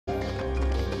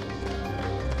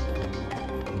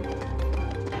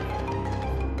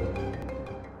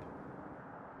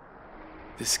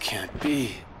This can't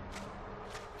be.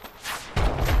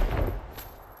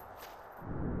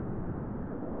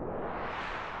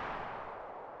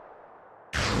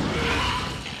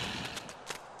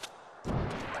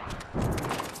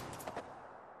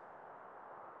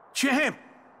 Champ,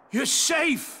 you're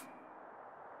safe!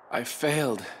 I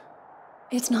failed.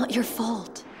 It's not your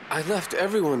fault. I left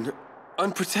everyone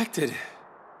unprotected.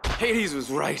 Hades was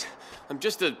right. I'm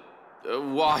just a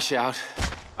washout.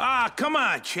 Ah, come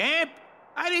on, Champ.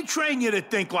 I didn't train you to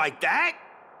think like that.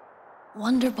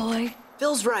 Wonder Boy.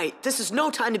 Phil's right. This is no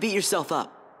time to beat yourself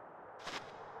up.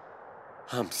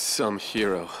 I'm some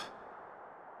hero.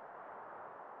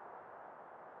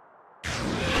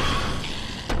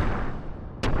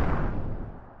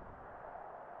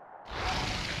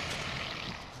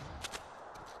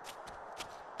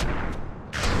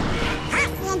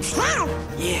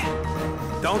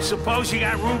 Yeah. Don't suppose you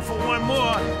got room for one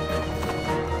more?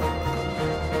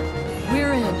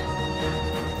 We're in.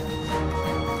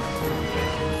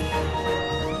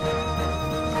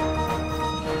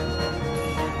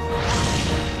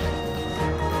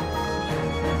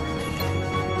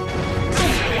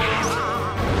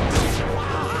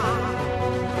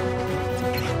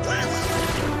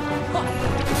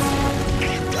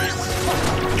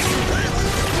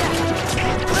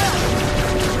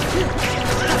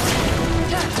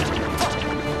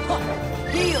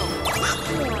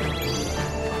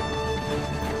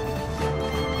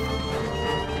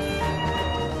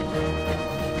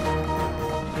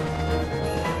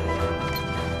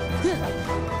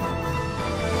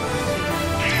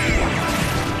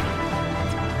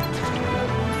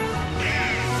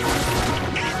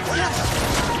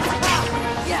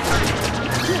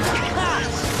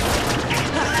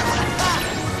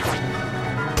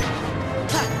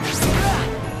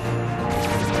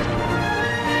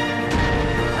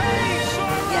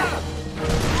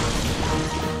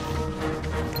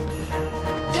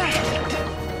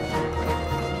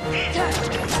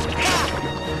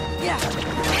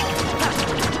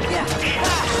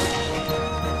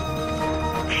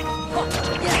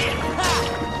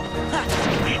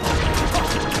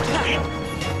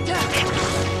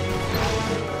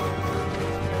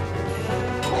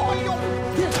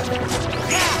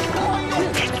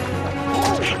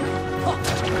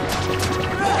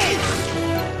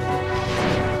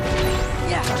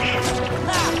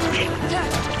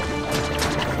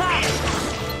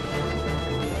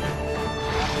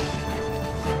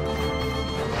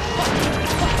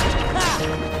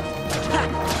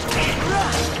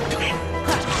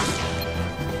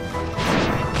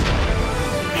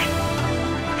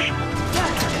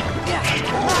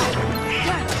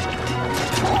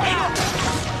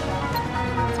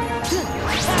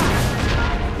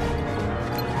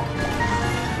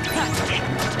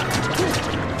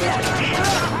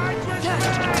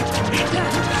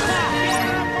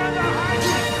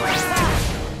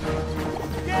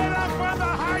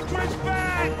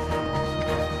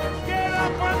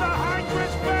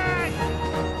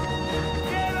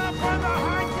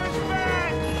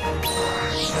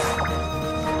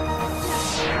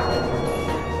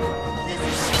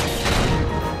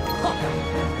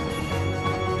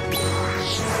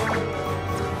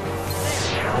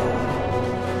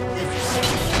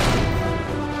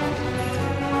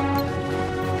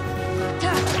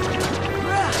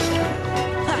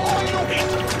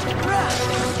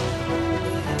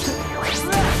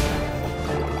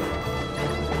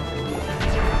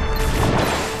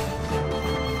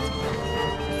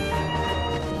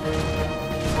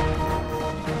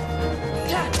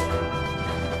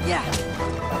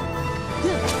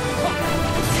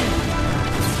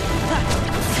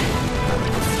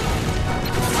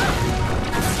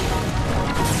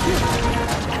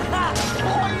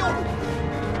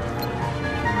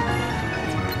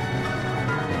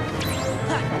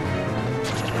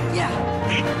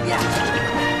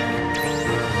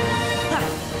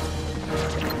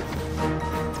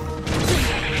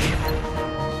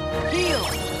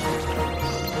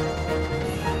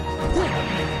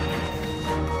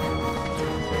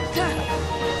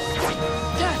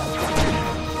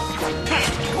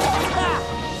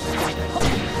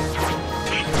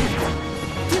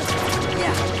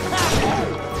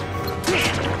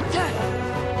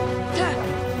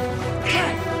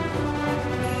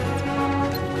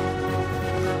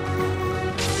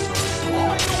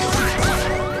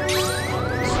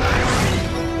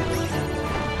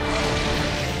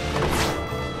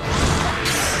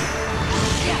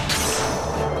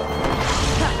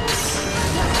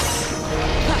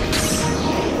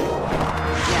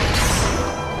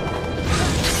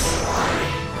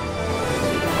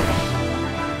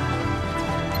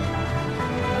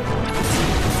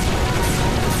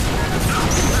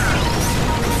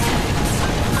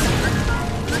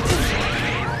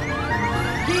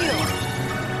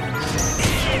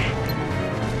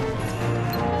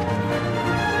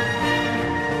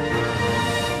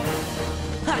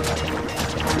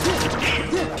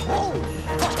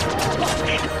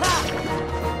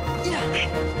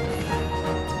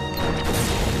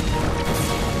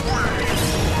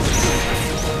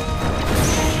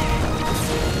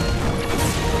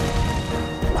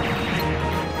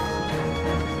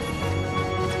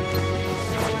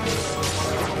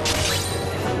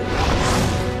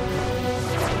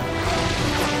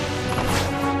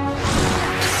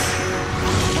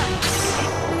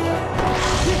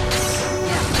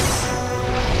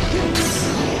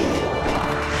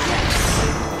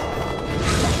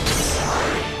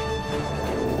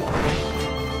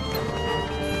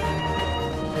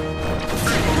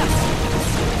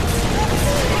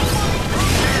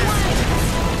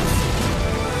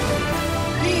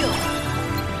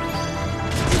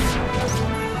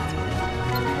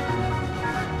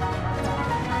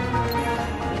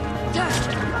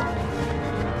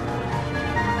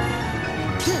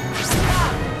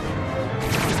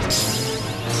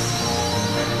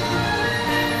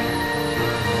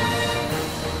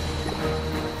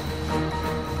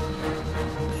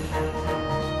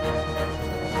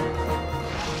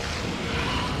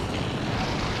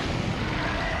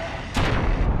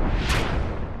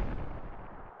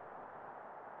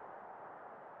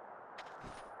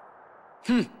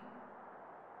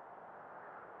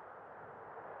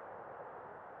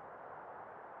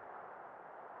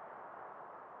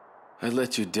 I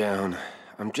let you down.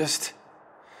 I'm just...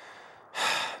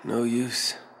 no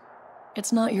use.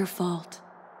 It's not your fault.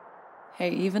 Hey,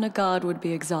 even a god would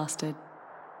be exhausted.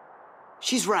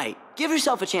 She's right. Give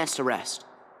yourself a chance to rest.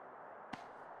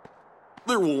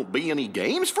 There won't be any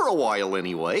games for a while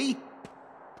anyway.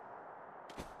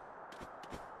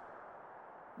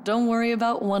 Don't worry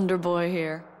about Wonder Boy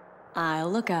here.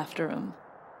 I'll look after him.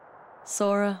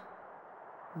 Sora,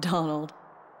 Donald,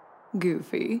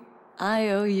 Goofy, I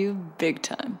owe you big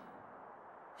time.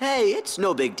 Hey, it's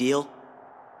no big deal.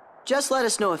 Just let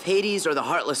us know if Hades or the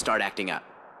Heartless start acting up.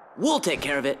 We'll take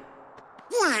care of it.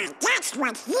 Yeah, that's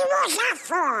what heroes are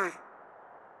for.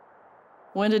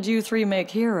 When did you three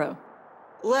make Hero?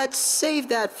 Let's save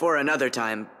that for another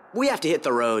time. We have to hit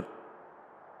the road.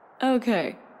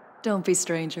 Okay, don't be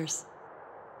strangers.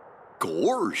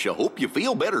 Gosh, I hope you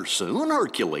feel better soon,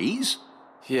 Hercules.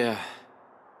 Yeah.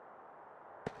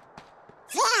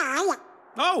 Yeah,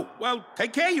 Oh, well,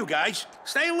 take care, you guys.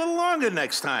 Stay a little longer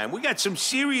next time. We got some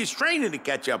serious training to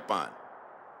catch up on.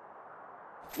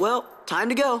 Well, time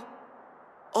to go.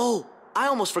 Oh, I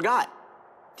almost forgot.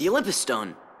 The Olympus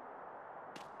Stone.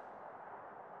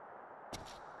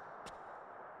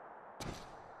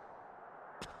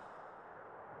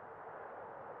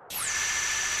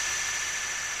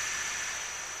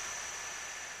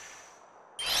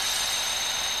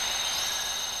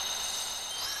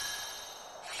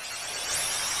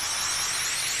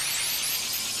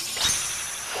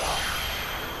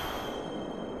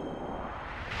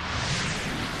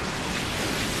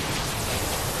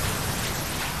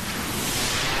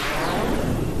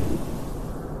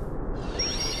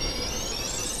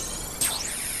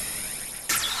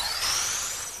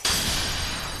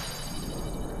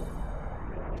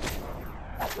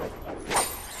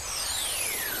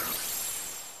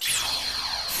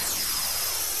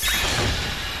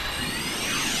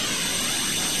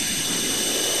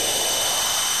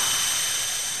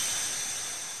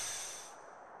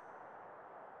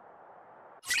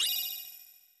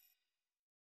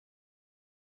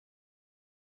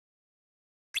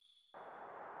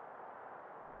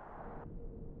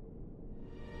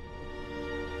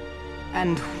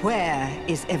 And where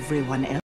is everyone else?